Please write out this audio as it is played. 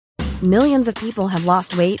Millions of people have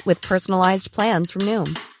lost weight with personalized plans from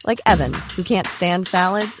Noom. Like Evan, who can't stand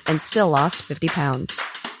salads and still lost 50 pounds.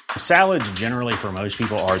 Salads generally for most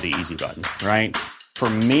people are the easy button, right? For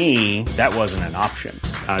me, that wasn't an option.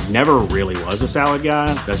 I never really was a salad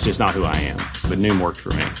guy. That's just not who I am. But Noom worked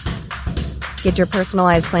for me. Get your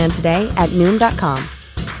personalized plan today at Noom.com.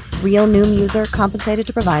 Real Noom user compensated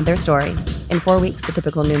to provide their story. In 4 weeks, the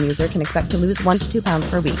typical Noom user can expect to lose 1 to 2 pounds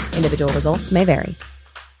per week. Individual results may vary.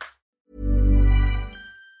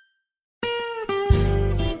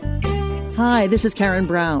 Hi, this is Karen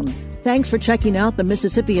Brown. Thanks for checking out the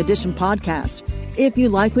Mississippi Edition podcast. If you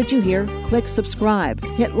like what you hear, click subscribe,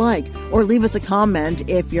 hit like, or leave us a comment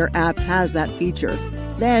if your app has that feature.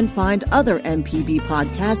 Then find other MPB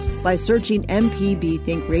podcasts by searching MPB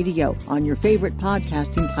Think Radio on your favorite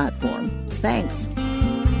podcasting platform. Thanks.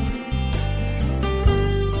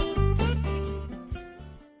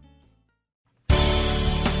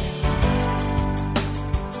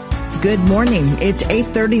 Good morning. It's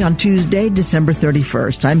 8:30 on Tuesday, December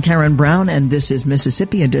 31st. I'm Karen Brown, and this is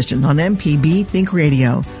Mississippi Edition on MPB Think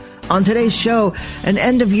Radio. On today's show, an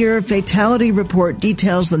end-of-year fatality report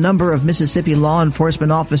details the number of Mississippi law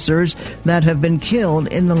enforcement officers that have been killed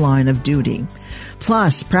in the line of duty.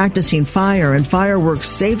 Plus, practicing fire and fireworks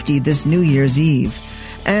safety this New Year's Eve.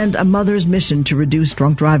 And a mother's mission to reduce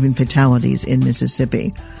drunk driving fatalities in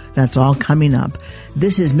Mississippi. That's all coming up.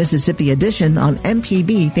 This is Mississippi Edition on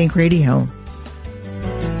MPB Think Radio.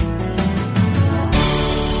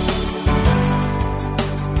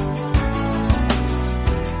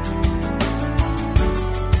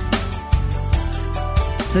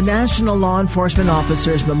 The National Law Enforcement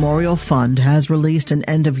Officers Memorial Fund has released an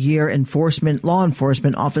end-of-year law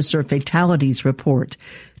enforcement officer fatalities report.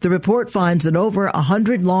 The report finds that over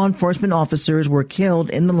 100 law enforcement officers were killed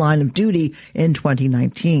in the line of duty in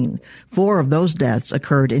 2019. 4 of those deaths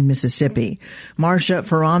occurred in Mississippi. Marcia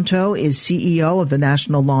Ferranto is CEO of the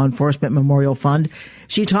National Law Enforcement Memorial Fund.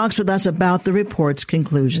 She talks with us about the report's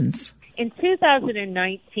conclusions. In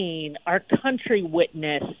 2019, our country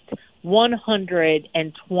witnessed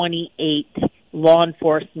 128 law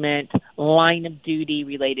enforcement line of duty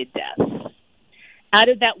related deaths. Out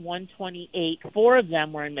of that 128, 4 of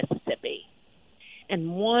them were in Mississippi,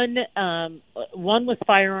 and one was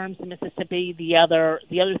firearms in Mississippi. The other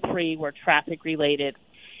 3 were traffic related.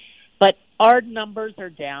 But our numbers are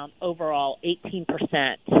down overall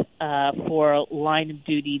 18% for line of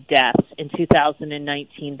duty deaths in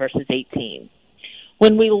 2019 versus 18.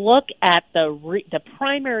 When we look at the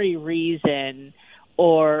primary reason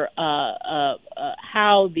or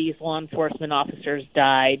how these law enforcement officers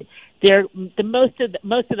died, most of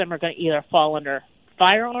them are going to either fall under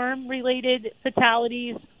firearm-related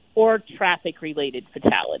fatalities or traffic-related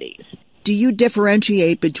fatalities. Do you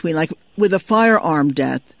differentiate between, like, with a firearm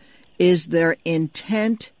death, is there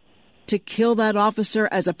intent to kill that officer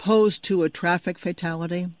as opposed to a traffic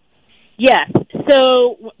fatality? Yes.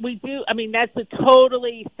 So we do. I mean, that's a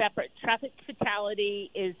totally separate. Traffic fatality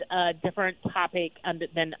is a different topic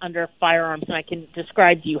than under firearms, and I can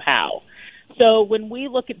describe to you how. So when we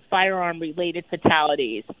look at firearm-related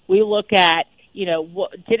fatalities, we look at,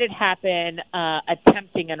 did it happen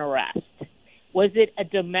attempting an arrest? Was it a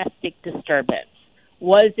domestic disturbance?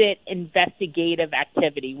 Was it investigative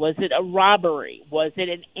activity? Was it a robbery? Was it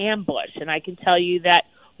an ambush? And I can tell you that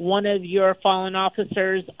one of your fallen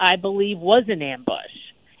officers, I believe, was an ambush.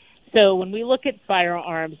 So when we look at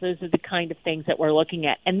firearms, those are the kind of things that we're looking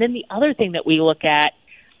at. And then the other thing that we look at,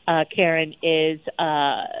 Karen, is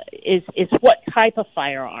what type of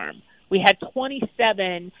firearm. We had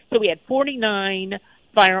 27, so we had 49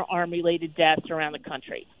 firearm-related deaths around the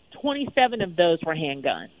country. 27 of those were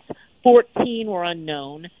handguns. 14 were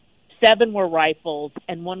unknown. 7 were rifles,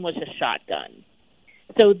 and 1 was a shotgun.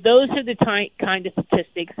 So those are the kind of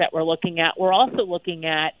statistics that we're looking at. We're also looking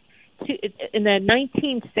at, in the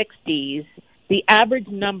 1960s, the average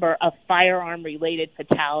number of firearm-related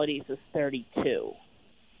fatalities was 32.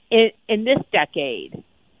 In this decade,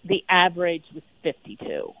 the average was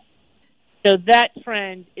 52. So that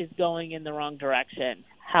trend is going in the wrong direction.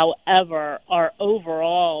 However, our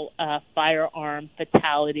overall firearm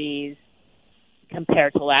fatalities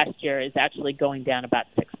compared to last year is actually going down about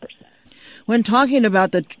 6%. When talking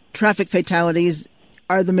about the traffic fatalities,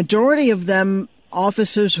 are the majority of them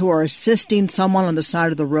officers who are assisting someone on the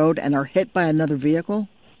side of the road and are hit by another vehicle?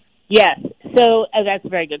 Yes. So that's a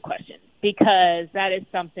very good question, because that is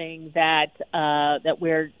something that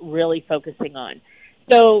we're really focusing on.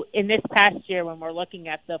 So in this past year, when we're looking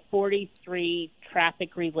at the 43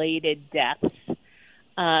 traffic-related deaths,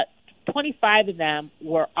 25 of them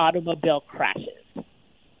were automobile crashes.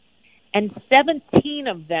 and 17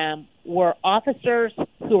 of them were officers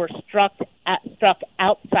who were struck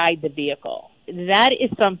outside the vehicle. That is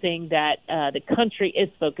something that the country is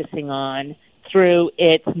focusing on through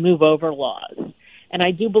its move-over laws. And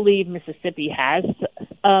I do believe Mississippi has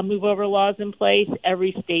move-over laws in place.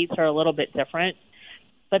 Every states are a little bit different.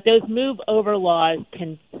 But those move-over laws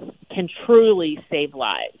can truly save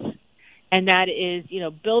lives. And that is,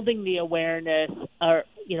 building the awareness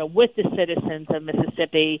with the citizens of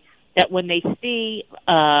Mississippi that when they see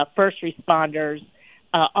first responders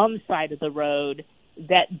on the side of the road,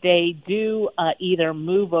 that they do either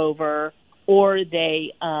move over or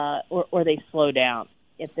they slow down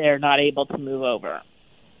if they're not able to move over.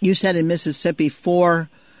 You said in Mississippi 3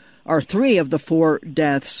 of the 4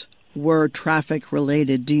 deaths were traffic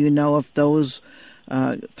related. Do you know if those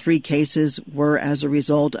 3 cases were as a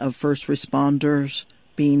result of first responders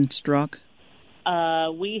being struck?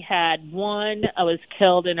 We had one was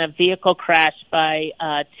killed in a vehicle crash by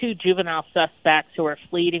 2 juvenile suspects who were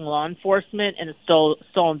fleeing law enforcement in a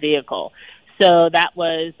stolen vehicle. So that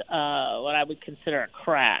was what I would consider a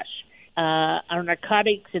crash. Our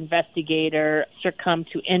narcotics investigator succumbed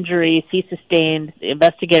to injuries he sustained. The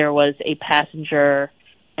investigator was a passenger,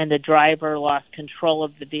 and the driver lost control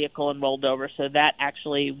of the vehicle and rolled over. So that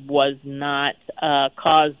actually was not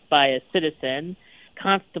caused by a citizen.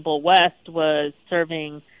 Constable West was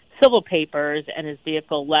serving civil papers, and his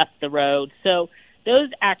vehicle left the road. So those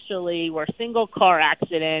actually were single-car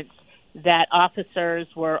accidents that officers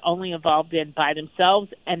were only involved in by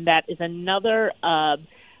themselves, and that is another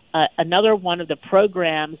one of the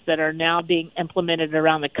programs that are now being implemented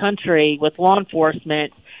around the country with law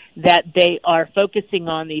enforcement, that they are focusing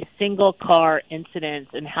on these single-car incidents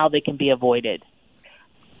and how they can be avoided.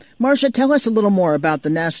 Marcia, tell us a little more about the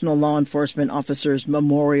National Law Enforcement Officers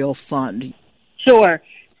Memorial Fund. Sure.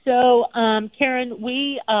 So, Karen,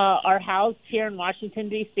 we are housed here in Washington,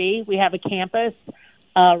 D.C. We have a campus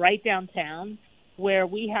right downtown where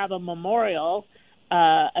we have a memorial,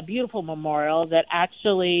 a beautiful memorial that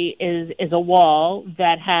actually is a wall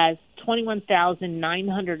that has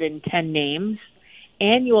 21,910 names.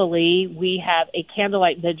 Annually, we have a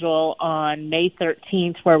candlelight vigil on May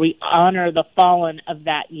 13th where we honor the fallen of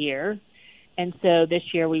that year. And so this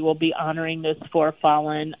year we will be honoring those 4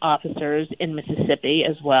 fallen officers in Mississippi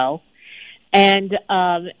as well. And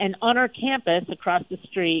on our campus across the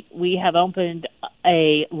street, we have opened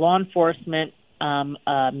a law enforcement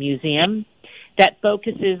museum that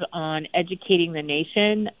focuses on educating the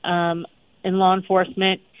nation in law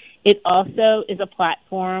enforcement. It also is a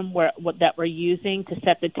platform that we're using to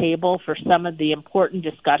set the table for some of the important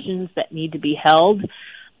discussions that need to be held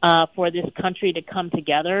for this country to come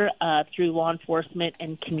together through law enforcement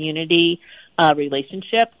and community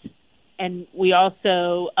relationships. And we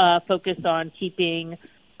also focus on keeping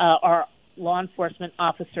our law enforcement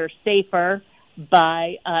officers safer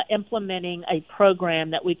by implementing a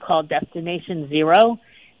program that we call Destination Zero.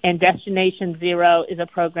 And Destination Zero is a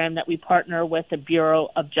program that we partner with the Bureau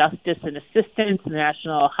of Justice and Assistance, the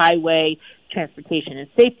National Highway Transportation and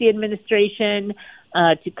Safety Administration,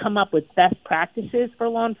 to come up with best practices for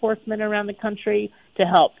law enforcement around the country to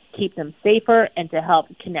help keep them safer and to help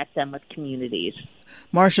connect them with communities.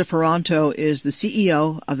 Marcia Ferranto is the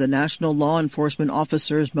CEO of the National Law Enforcement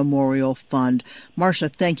Officers Memorial Fund. Marcia,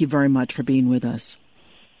 thank you very much for being with us.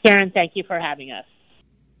 Karen, thank you for having us.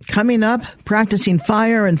 Coming up, practicing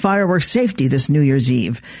fire and fireworks safety this New Year's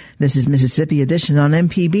Eve. This is Mississippi Edition on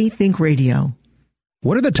MPB Think Radio.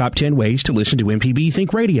 What are the top 10 ways to listen to MPB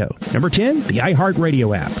Think Radio? Number 10, the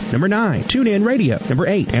iHeartRadio app. Number 9, TuneIn Radio. Number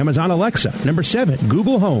 8, Amazon Alexa. Number 7,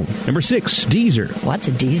 Google Home. Number 6, Deezer. What's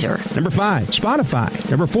a Deezer? Number 5, Spotify.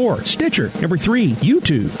 Number 4, Stitcher. Number 3,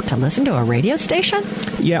 YouTube. To listen to a radio station?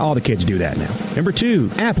 Yeah, all the kids do that now. Number 2,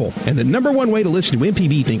 Apple. And the number 1 way to listen to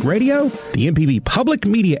MPB Think Radio? The MPB Public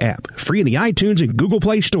Media app. Free in the iTunes and Google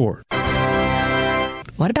Play Store.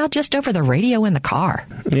 What about just over the radio in the car?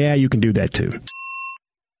 Yeah, you can do that too.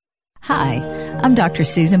 Hi, I'm Dr.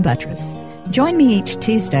 Susan Buttress. Join me each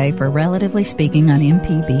Tuesday for Relatively Speaking on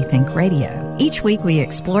MPB Think Radio. Each week we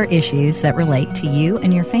explore issues that relate to you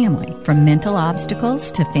and your family, from mental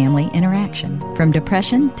obstacles to family interaction, from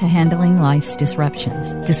depression to handling life's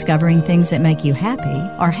disruptions, discovering things that make you happy,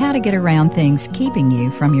 or how to get around things keeping you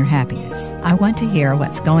from your happiness. I want to hear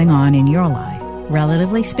what's going on in your life.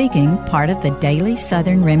 Relatively Speaking, part of the Daily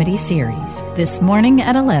Southern Remedy series, this morning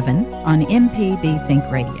at 11 on MPB Think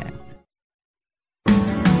Radio.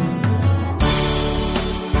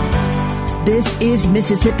 This is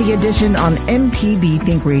Mississippi Edition on MPB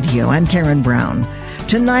Think Radio. I'm Karen Brown.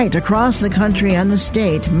 Tonight, across the country and the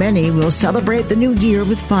state, many will celebrate the new year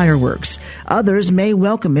with fireworks. Others may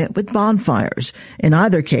welcome it with bonfires. In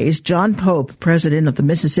either case, John Pope, president of the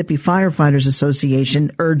Mississippi Firefighters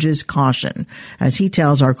Association, urges caution. As he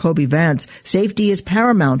tells our Kobe Vance, safety is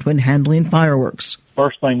paramount when handling fireworks.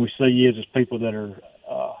 First thing we see is people that are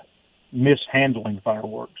mishandling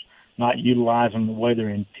fireworks, not utilizing them the way they're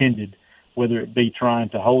intended, whether it be trying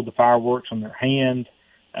to hold the fireworks in their hand,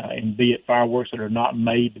 and be it fireworks that are not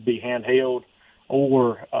made to be handheld,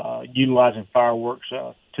 or utilizing fireworks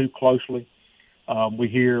too closely. We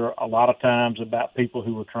hear a lot of times about people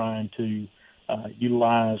who are trying to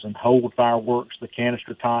utilize and hold fireworks, the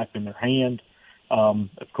canister type, in their hand.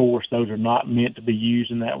 Of course, those are not meant to be used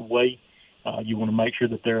in that way. You want to make sure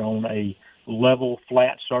that they're on a level,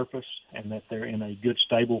 flat surface and that they're in a good,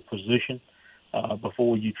 stable position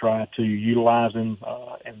before you try to utilize them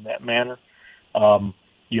in that manner.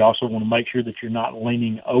 You also want to make sure that you're not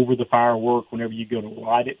leaning over the firework whenever you go to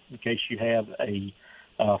light it, in case you have a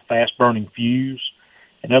fast-burning fuse.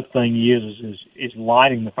 Another thing is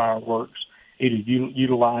lighting the fireworks, either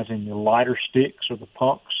utilizing the lighter sticks or the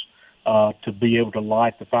punks to be able to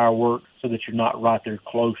light the firework so that you're not right there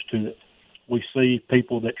close to it. We see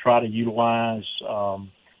people that try to utilize,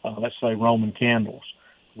 let's say, Roman candles.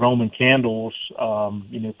 Roman candles,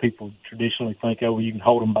 people traditionally think, oh, well, you can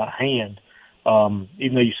hold them by hand.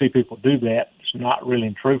 Even though you see people do that, it's not really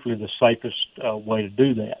and truthfully the safest way to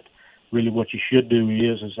do that. Really what you should do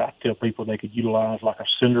is I tell people they could utilize like a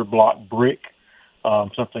cinder block brick,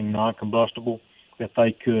 something non-combustible that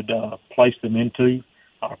they could place them into,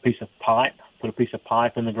 or a piece of pipe, put a piece of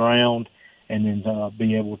pipe in the ground, and then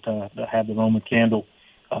be able to have the Roman candle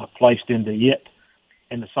placed into it.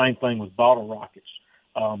 And the same thing with bottle rockets.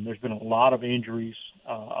 There's been a lot of injuries,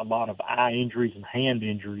 a lot of eye injuries and hand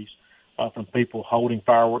injuries from people holding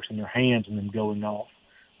fireworks in their hands and them going off.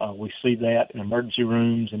 We see that in emergency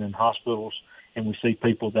rooms and in hospitals, and we see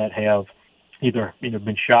people that have either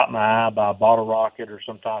been shot in the eye by a bottle rocket or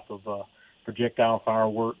some type of projectile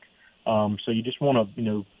firework. So you just want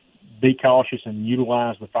to, be cautious and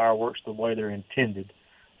utilize the fireworks the way they're intended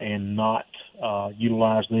and not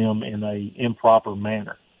utilize them in a improper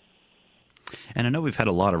manner. And I know we've had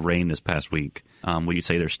a lot of rain this past week. Would you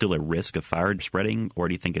say there's still a risk of fire spreading, or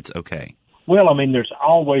do you think it's okay? Well, there's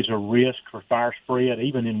always a risk for fire spread,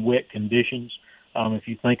 even in wet conditions. If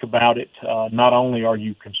you think about it, not only are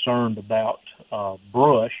you concerned about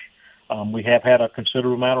brush, we have had a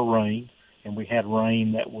considerable amount of rain, and we had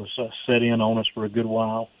rain that was set in on us for a good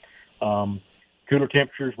while. Cooler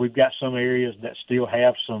temperatures, we've got some areas that still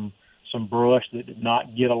have some brush that did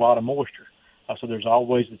not get a lot of moisture. So there's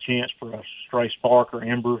always the chance for a stray spark or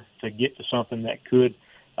ember to get to something that could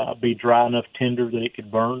be dry enough, tender that it could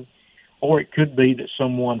burn. Or it could be that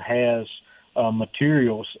someone has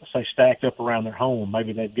materials, say, stacked up around their home.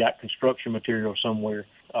 Maybe they've got construction material somewhere.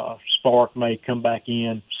 Spark may come back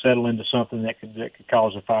in, settle into something that could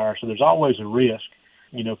cause a fire. So there's always a risk.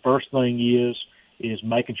 First thing is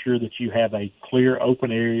making sure that you have a clear,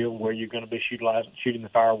 open area where you're going to be shooting the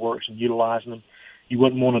fireworks and utilizing them. You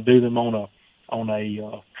wouldn't want to do them on a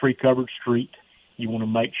tree-covered street. You want to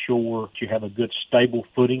make sure that you have a good, stable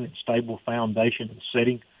footing and stable foundation and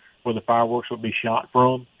setting where the fireworks would be shot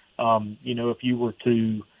from. If you were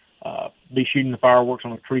to be shooting the fireworks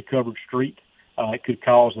on a tree-covered street, it could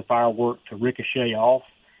cause the firework to ricochet off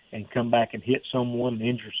and come back and hit someone and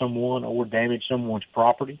injure someone or damage someone's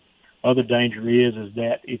property. Other danger is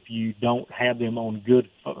that if you don't have them on good,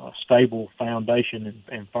 stable foundation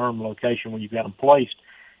and firm location where you've got them placed,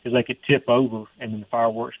 is they could tip over and then the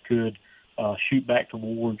fireworks could shoot back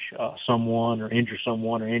towards someone or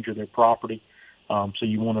injure their property. So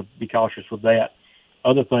you want to be cautious with that.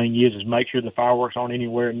 Other thing is make sure the fireworks aren't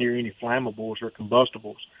anywhere near any flammables or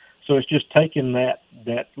combustibles. So it's just taking that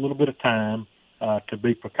little bit of time to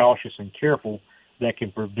be precautious and careful that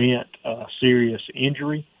can prevent serious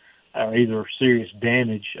injury or either serious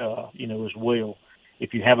damage, as well.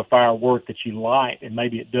 If you have a firework that you light and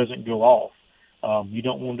maybe it doesn't go off, you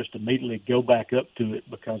don't want to just immediately go back up to it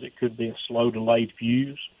because it could be a slow, delayed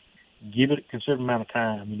fuse. Give it a considerable amount of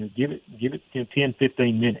time. Give it 10,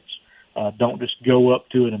 15 minutes. Don't just go up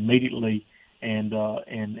to it immediately and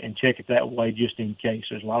check it that way just in case.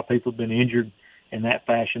 There's a lot of people have been injured in that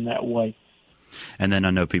fashion that way. And then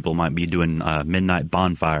I know people might be doing midnight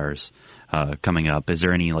bonfires coming up. Is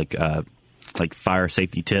there any like fire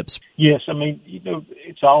safety tips? Yes,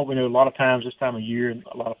 it's all a lot of times this time of year,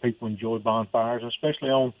 a lot of people enjoy bonfires, especially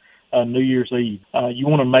on New Year's Eve. You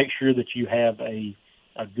want to make sure that you have a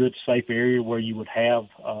good, safe area where you would have,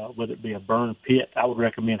 whether it be a burn pit. I would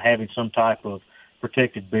recommend having some type of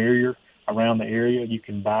protected barrier around the area. You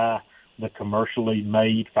can buy the commercially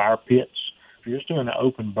made fire pits. If you're just doing an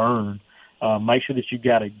open burn, make sure that you've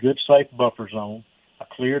got a good, safe buffer zone, a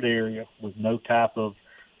cleared area with no type of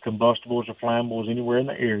combustibles or flammables anywhere in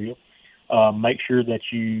the area. Make sure that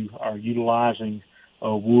you are utilizing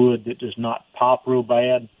wood that does not pop real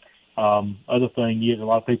bad. Other thing is, a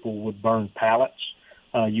lot of people would burn pallets.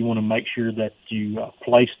 You want to make sure that you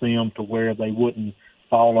place them to where they wouldn't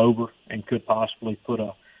fall over and could possibly put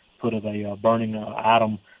a burning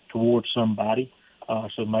item towards somebody.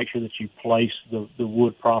 So make sure that you place the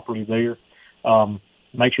wood properly there.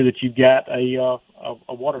 Make sure that you've got a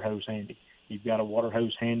water hose handy. You've got a water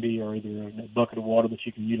hose handy, or either a bucket of water that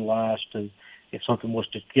you can utilize to, if something was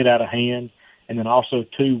to get out of hand. And then also,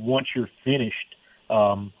 too, once you're finished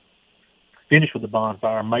with the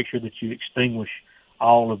bonfire, make sure that you extinguish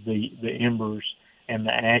all of the embers and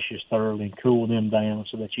the ashes thoroughly and cool them down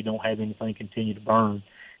so that you don't have anything continue to burn.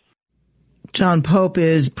 John Pope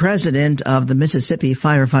is president of the Mississippi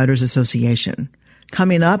Firefighters Association.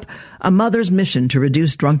 Coming up, a mother's mission to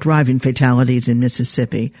reduce drunk driving fatalities in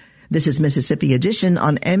Mississippi. This is Mississippi Edition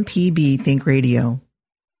on MPB Think Radio.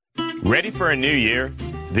 Ready for a new year?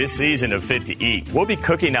 This season of Fit to Eat, we'll be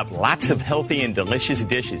cooking up lots of healthy and delicious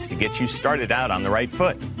dishes to get you started out on the right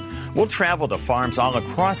foot. We'll travel to farms all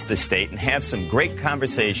across the state and have some great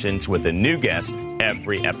conversations with a new guest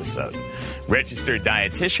every episode. Registered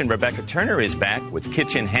dietitian Rebecca Turner is back with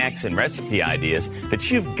kitchen hacks and recipe ideas that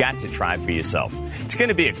you've got to try for yourself. It's going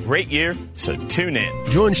to be a great year, so tune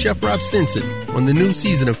in. Join Chef Rob Stinson on the new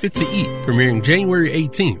season of Fit to Eat, premiering January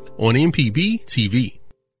 18th on MPB TV.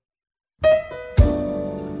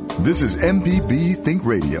 This is MPB Think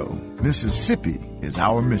Radio. Mississippi is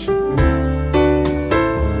our mission.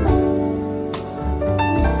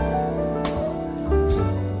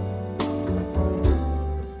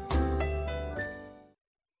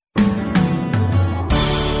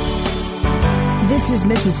 This is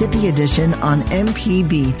Mississippi Edition on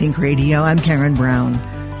MPB Think Radio. I'm Karen Brown.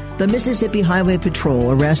 The Mississippi Highway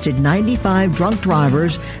Patrol arrested 95 drunk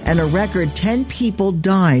drivers and a record 10 people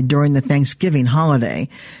died during the Thanksgiving holiday.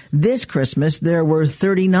 This Christmas, there were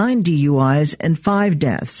 39 DUIs and 5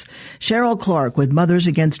 deaths. Cheryl Clark with Mothers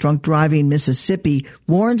Against Drunk Driving Mississippi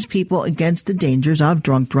warns people against the dangers of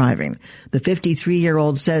drunk driving. The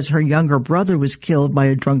 53-year-old says her younger brother was killed by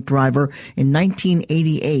a drunk driver in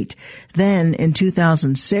 1988. Then, in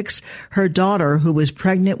 2006, her daughter, who was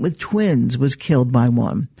pregnant with twins, was killed by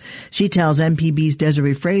one. She tells MPB's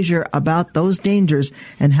Desiree Frazier about those dangers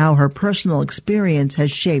and how her personal experience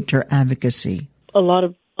has shaped her advocacy. A lot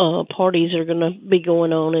of parties are going to be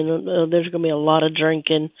going on, and there's going to be a lot of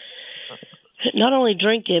drinking. Not only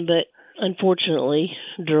drinking, but unfortunately,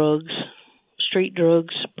 drugs, street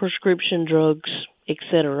drugs, prescription drugs,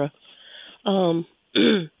 etc. And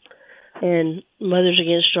Mothers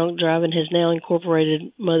Against Drunk Driving has now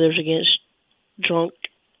incorporated Mothers Against Drunk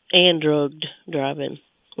and Drugged Driving.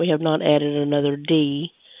 We have not added another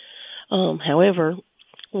D. However,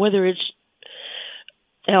 whether it's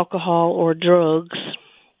alcohol or drugs,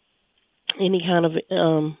 any kind of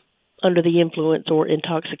under the influence or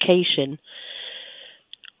intoxication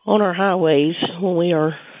on our highways when we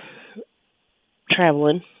are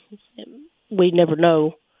traveling, we never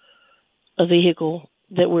know a vehicle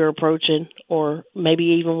that we're approaching, or maybe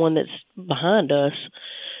even one that's behind us.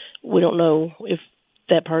 We don't know if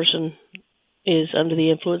that person is under the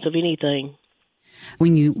influence of anything.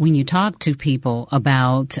 When you talk to people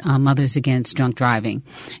about Mothers Against Drunk Driving,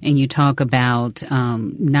 and you talk about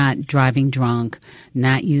not driving drunk,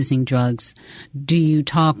 not using drugs, do you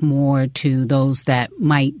talk more to those that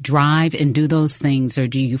might drive and do those things, or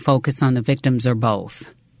do you focus on the victims, or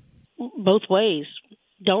both? Both ways.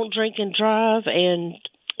 Don't drink and drive, and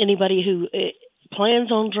anybody who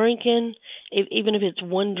plans on drinking, even if it's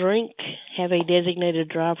one drink, have a designated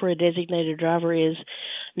driver. A designated driver is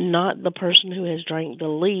not the person who has drank the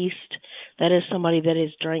least. That is somebody that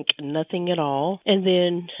has drank nothing at all. And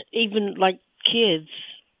then even like kids,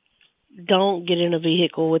 don't get in a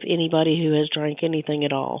vehicle with anybody who has drank anything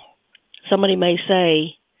at all. Somebody may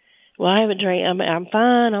say, well, I haven't drank. I'm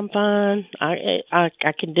fine. I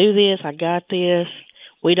can do this. I got this.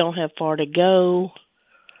 We don't have far to go.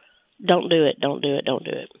 Don't do it.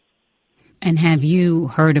 And have you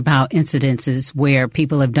heard about incidences where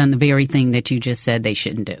people have done the very thing that you just said they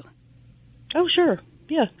shouldn't do? Oh, sure.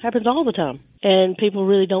 Yeah, happens all the time. And people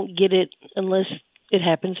really don't get it unless it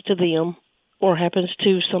happens to them or happens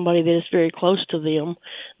to somebody that is very close to them.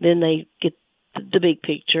 Then they get the big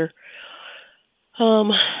picture.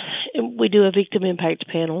 We do a victim impact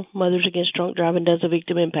panel. Mothers Against Drunk Driving does a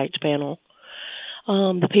victim impact panel.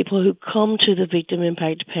 The people who come to the victim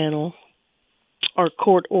impact panel are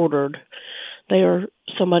court ordered. They are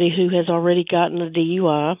somebody who has already gotten a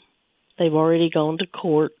DUI. They've already gone to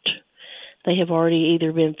court. They have already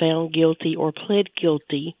either been found guilty or pled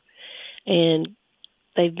guilty, and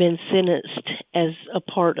they've been sentenced as a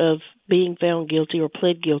part of being found guilty or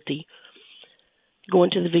pled guilty.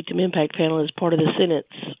 Going to the victim impact panel is part of the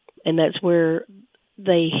sentence, and that's where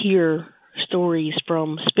they hear stories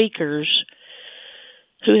from speakers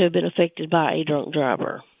who have been affected by a drunk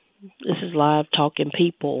driver. This is live talking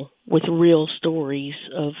people with real stories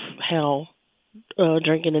of how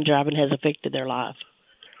drinking and driving has affected their life.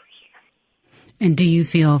 And do you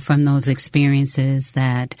feel from those experiences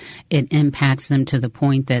that it impacts them to the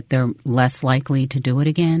point that they're less likely to do it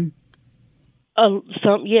again?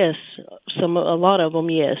 Some, yes. A lot of them,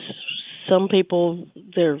 yes. Some people,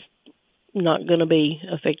 they're not going to be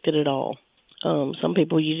affected at all. Some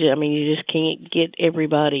people, you just can't get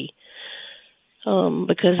everybody.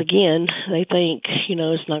 Because again, they think,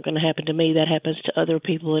 it's not going to happen to me. That happens to other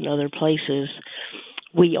people in other places.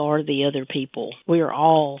 We are the other people. We are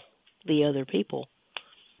all the other people.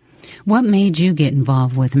 What made you get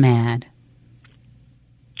involved with MAD?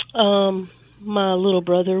 My little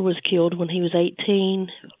brother was killed when he was 18,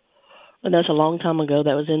 and that's a long time ago.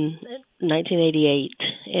 That was in 1988,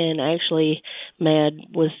 and actually MAD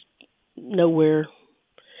was nowhere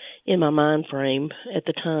in my mind frame at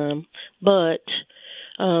the time. But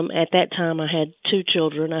at that time, I had two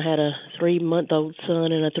children. I had a 3-month-old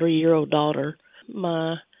son and a 3-year-old daughter.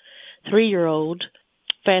 My 3-year-old,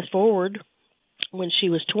 fast forward, when she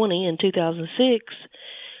was 20 in 2006,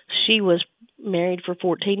 she was married for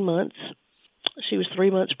 14 months. She was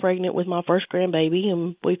 3 months pregnant with my first grandbaby,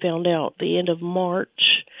 and we found out the end of March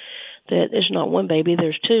that there's not one baby,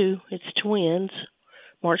 there's two. It's twins.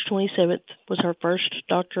 March 27th was her first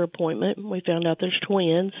doctor appointment. We found out there's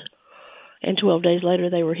twins, and 12 days later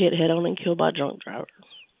they were hit head-on and killed by a drunk driver.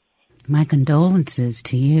 My condolences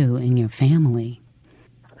to you and your family.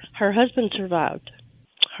 Her husband survived.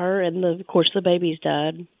 Her and, of course, the babies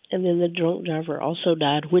died, and then the drunk driver also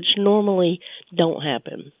died, which normally don't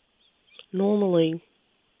happen. Normally,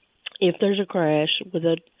 if there's a crash with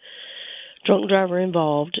a drunk driver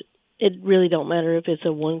involved, it really don't matter if it's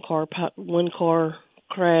a one-car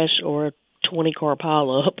crash or a 20-car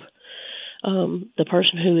pileup. The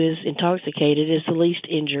person who is intoxicated is the least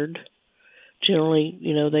injured. Generally,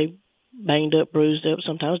 they banged up, bruised up.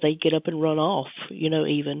 Sometimes they get up and run off,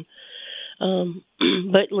 even.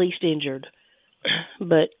 But least injured.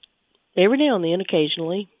 But every now and then,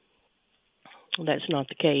 occasionally, that's not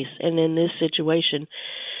the case. And in this situation,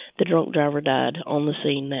 the drunk driver died on the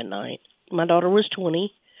scene that night. My daughter was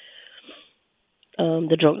 20.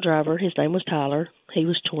 The drunk driver, his name was Tyler. He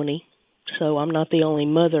was 20. So I'm not the only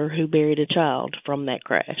mother who buried a child from that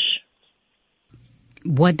crash.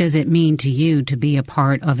 What does it mean to you to be a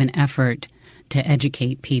part of an effort to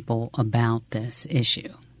educate people about this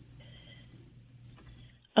issue?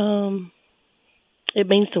 It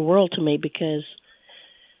means the world to me because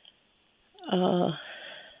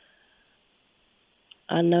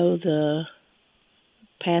I know the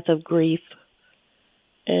path of grief,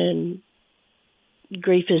 and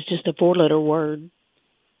grief is just a 4-letter word,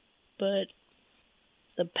 but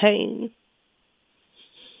the pain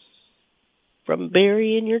from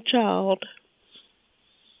burying your child,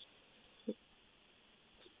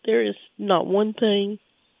 there is not one thing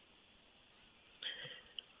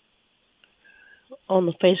on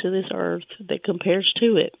the face of this earth that compares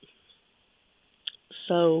to it.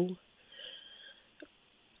 So,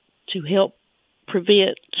 to help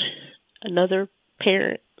prevent another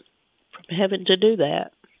parent from having to do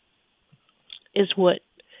that is what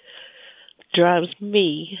drives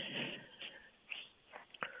me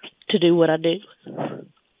to do what I do.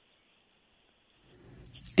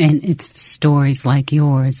 And it's stories like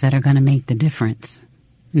yours that are going to make the difference.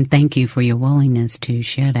 And thank you for your willingness to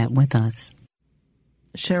share that with us.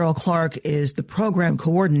 Cheryl Clark is the program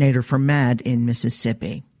coordinator for MAD in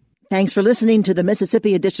Mississippi. Thanks for listening to the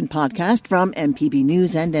Mississippi Edition podcast from MPB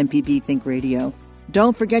News and MPB Think Radio.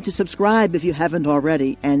 Don't forget to subscribe if you haven't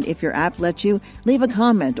already, and if your app lets you, leave a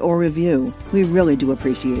comment or review. We really do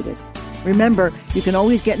appreciate it. Remember, you can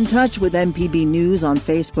always get in touch with MPB News on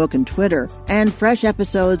Facebook and Twitter, and fresh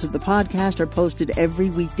episodes of the podcast are posted every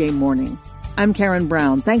weekday morning. I'm Karen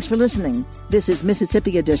Brown. Thanks for listening. This is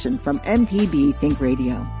Mississippi Edition from MPB Think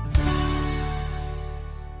Radio.